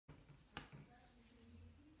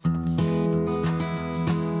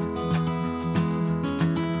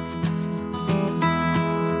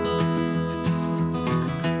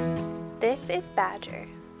Badger.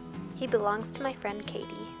 He belongs to my friend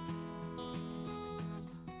Kaytee.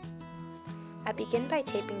 I begin by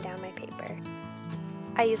taping down my paper.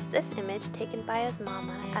 I use this image taken by his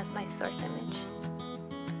mama as my source image.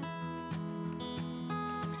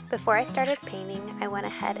 Before I started painting, I went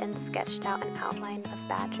ahead and sketched out an outline of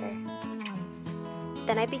Badger.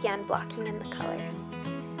 Then I began blocking in the color.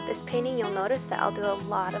 This painting, you'll notice that I'll do a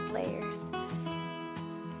lot of layers,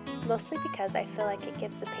 mostly because I feel like it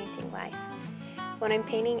gives the painting life. When I'm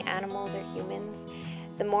painting animals or humans,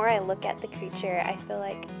 the more I look at the creature, I feel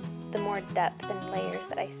like the more depth and layers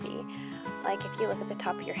that I see. Like if you look at the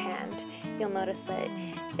top of your hand, you'll notice that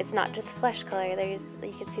it's not just flesh color, you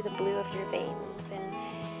can see the blue of your veins, and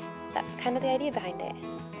that's kind of the idea behind it.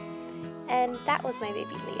 And that was my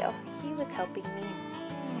baby Leo. He was helping me.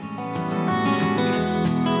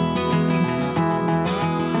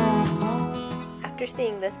 After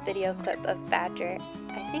seeing this video clip of Badger,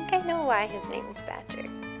 I think I know why his name is Badger.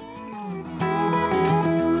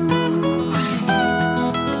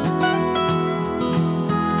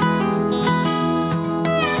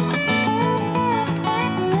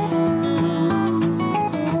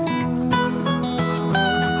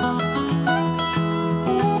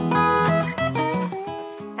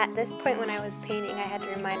 At this point when I was painting, I had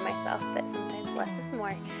to remind myself that sometimes less is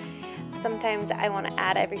more. Sometimes I want to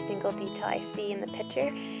add every single detail I see in the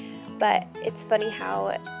picture, but it's funny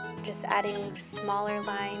how just adding smaller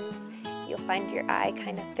lines, you'll find your eye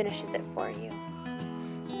kind of finishes it for you.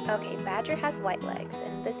 Okay, Badger has white legs,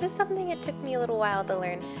 and this is something it took me a little while to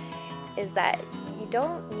learn, is that you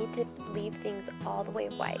don't need to leave things all the way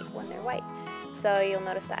white when they're white. So you'll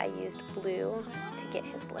notice that I used blue to get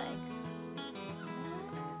his legs.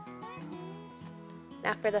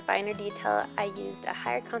 Now for the finer detail, I used a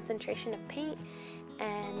higher concentration of paint,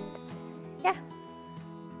 and yeah.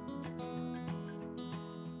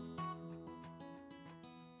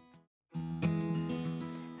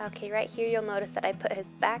 Okay, right here you'll notice that I put his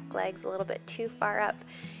back legs a little bit too far up.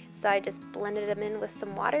 So I just blended them in with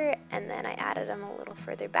some water, and then I added them a little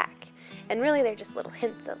further back. And really they're just little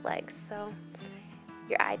hints of legs, so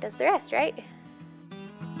your eye does the rest, right?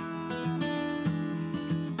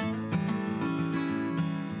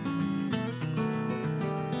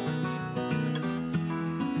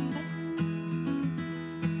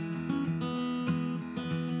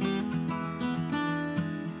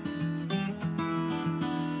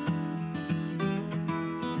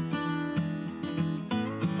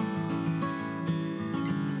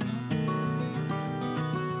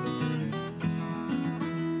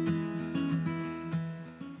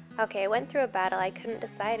 Okay, I went through a battle. I couldn't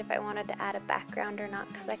decide if I wanted to add a background or not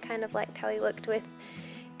because I kind of liked how he looked with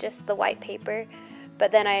just the white paper.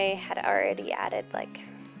 But then I had already added like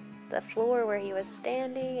the floor where he was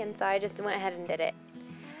standing, and so I just went ahead and did it.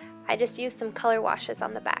 I just used some color washes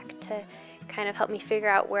on the back to kind of help me figure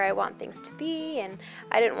out where I want things to be, and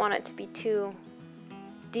I didn't want it to be too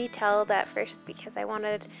detailed at first because I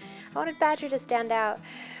wanted Badger to stand out,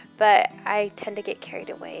 but I tend to get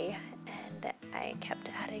carried away. I kept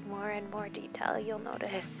adding more and more detail, you'll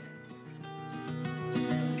notice.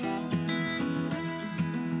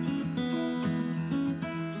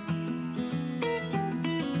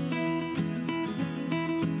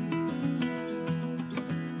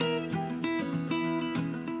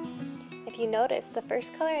 If you notice, the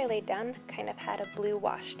first color I laid down kind of had a blue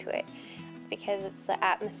wash to it. It's because it's the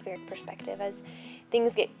atmospheric perspective. As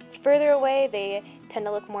things get further away, they tend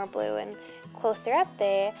to look more blue, and closer up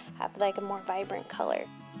they have like a more vibrant color.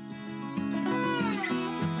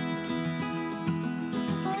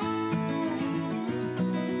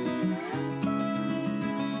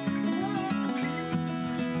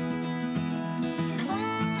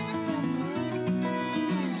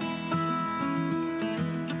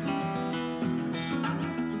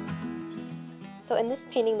 So in this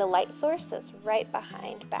painting, the light source is right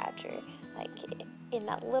behind Badger, like in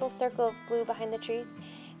that little circle of blue behind the trees.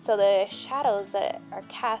 So the shadows that are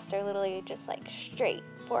cast are literally just like straight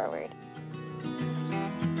forward.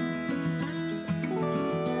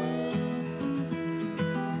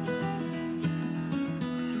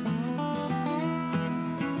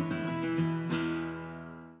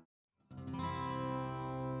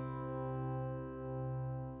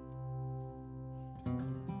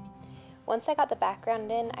 Once I got the background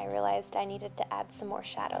in, I realized I needed to add some more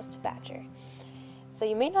shadows to Badger. So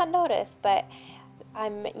you may not notice, but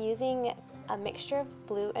I'm using a mixture of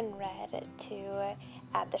blue and red to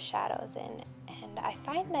add the shadows in. And I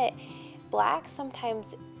find that black sometimes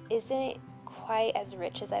isn't quite as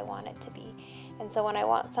rich as I want it to be. And so when I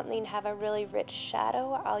want something to have a really rich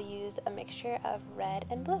shadow, I'll use a mixture of red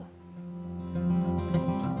and blue.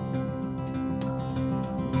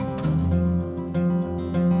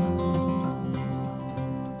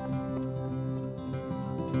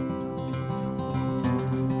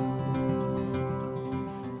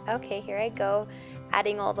 Okay, here I go,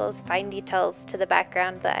 adding all those fine details to the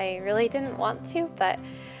background that I really didn't want to, but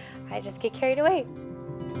I just get carried away.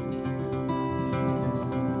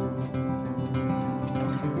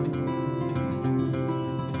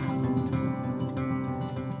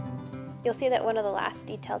 You'll see that one of the last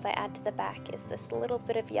details I add to the back is this little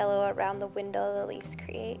bit of yellow around the window the leaves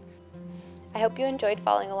create. I hope you enjoyed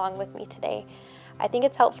following along with me today. I think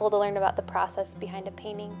it's helpful to learn about the process behind a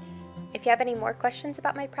painting. If you have any more questions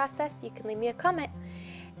about my process, you can leave me a comment.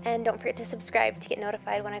 And don't forget to subscribe to get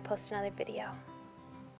notified when I post another video.